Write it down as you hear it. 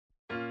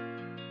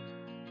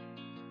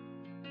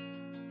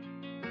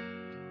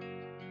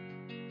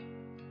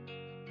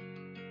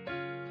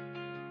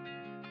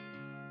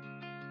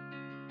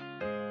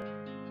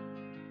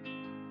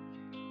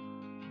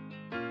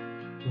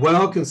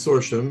Well,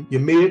 Consortium, you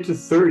made it to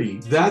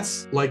 30.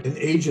 That's like an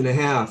age and a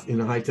half in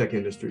the high-tech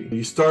industry.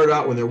 You started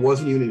out when there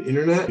wasn't even an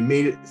internet. You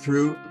made it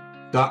through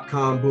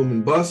 .com boom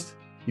and bust.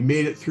 You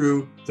made it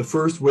through the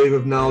first wave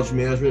of knowledge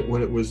management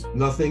when it was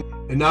nothing.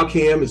 And now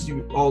KM, as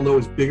you all know,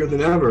 is bigger than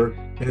ever.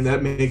 And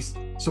that makes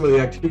some of the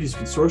activities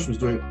Consortium is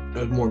doing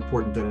more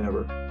important than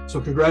ever.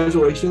 So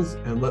congratulations,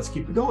 and let's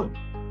keep it going.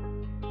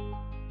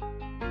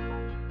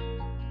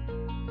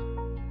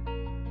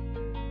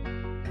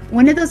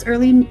 One of those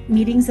early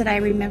meetings that I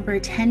remember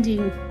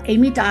attending,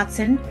 Amy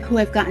Dotson, who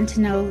I've gotten to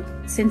know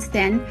since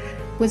then,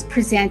 was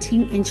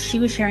presenting, and she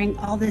was sharing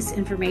all this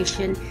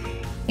information,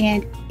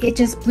 and it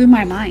just blew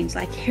my mind.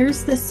 Like,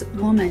 here's this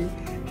woman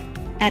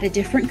at a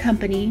different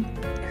company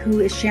who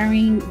is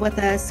sharing with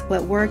us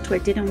what worked,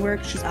 what didn't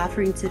work. She's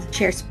offering to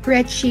share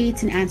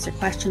spreadsheets and answer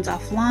questions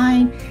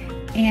offline,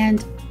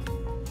 and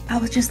I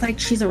was just like,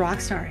 she's a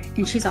rock star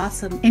and she's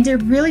awesome. And it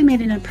really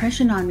made an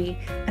impression on me,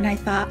 and I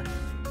thought,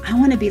 I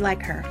want to be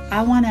like her.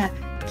 I want to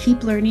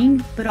keep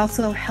learning, but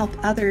also help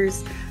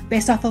others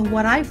based off of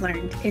what I've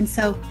learned. And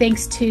so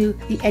thanks to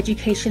the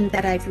education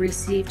that I've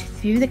received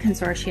through the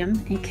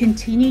consortium and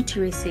continue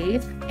to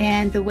receive,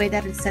 and the way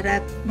that it's set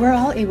up, we're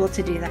all able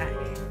to do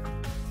that.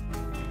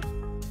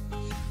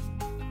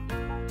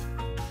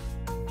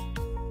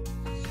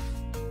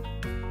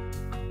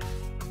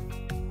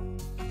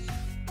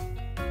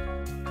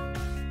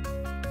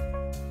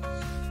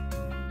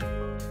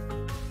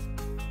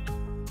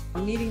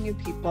 Meeting new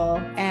people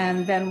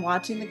and then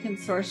watching the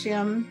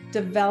consortium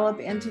develop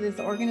into this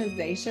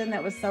organization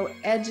that was so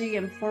edgy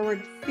and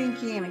forward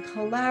thinking and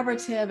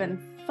collaborative and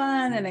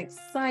fun and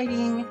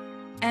exciting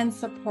and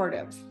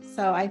supportive.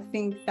 So I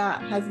think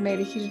that has made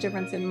a huge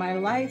difference in my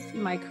life,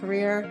 in my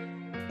career,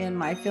 in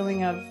my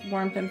feeling of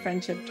warmth and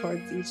friendship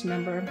towards each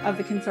member of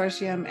the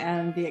consortium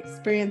and the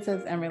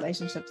experiences and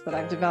relationships that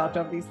I've developed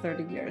over these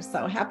 30 years.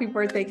 So happy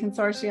birthday,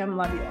 consortium.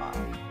 Love you all.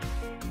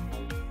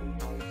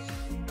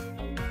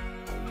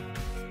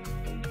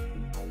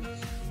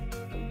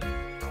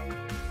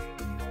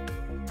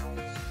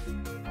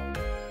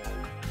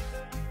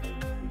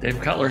 Dave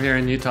Cutler here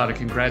in Utah to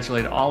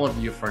congratulate all of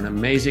you for an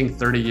amazing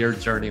 30-year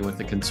journey with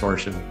the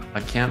consortium.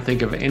 I can't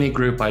think of any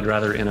group I'd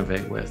rather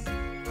innovate with.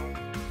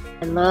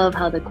 I love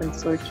how the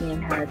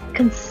consortium has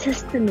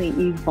consistently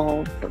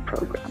evolved the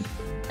program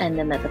and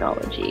the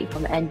methodology.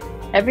 And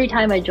every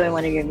time I join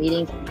one of your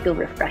meetings, I feel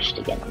refreshed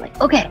again. I'm like,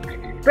 okay,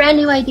 brand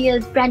new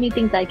ideas, brand new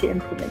things I can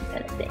implement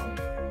kind of thing.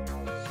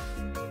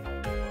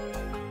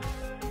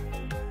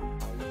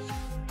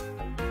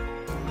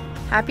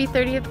 Happy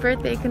 30th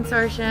birthday,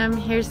 Consortium.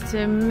 Here's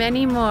to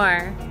many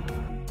more.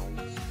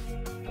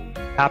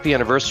 Happy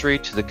anniversary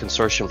to the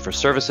Consortium for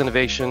Service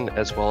Innovation,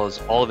 as well as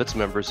all of its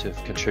members who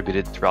have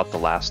contributed throughout the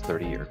last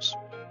 30 years.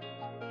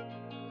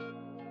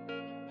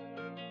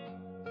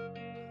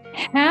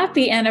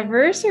 Happy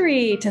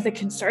anniversary to the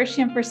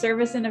Consortium for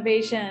Service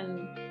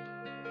Innovation.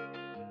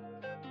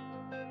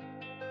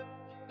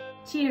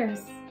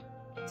 Cheers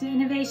to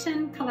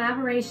innovation,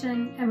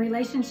 collaboration, and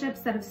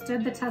relationships that have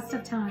stood the test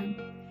of time.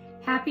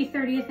 Happy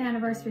 30th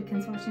anniversary,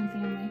 Consortium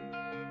family.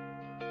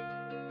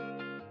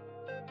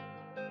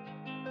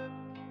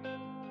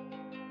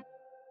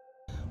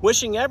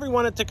 Wishing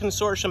everyone at the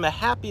Consortium a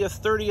happy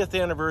 30th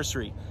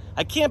anniversary.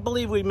 I can't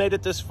believe we made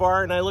it this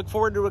far, and I look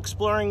forward to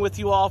exploring with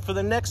you all for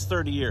the next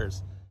 30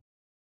 years.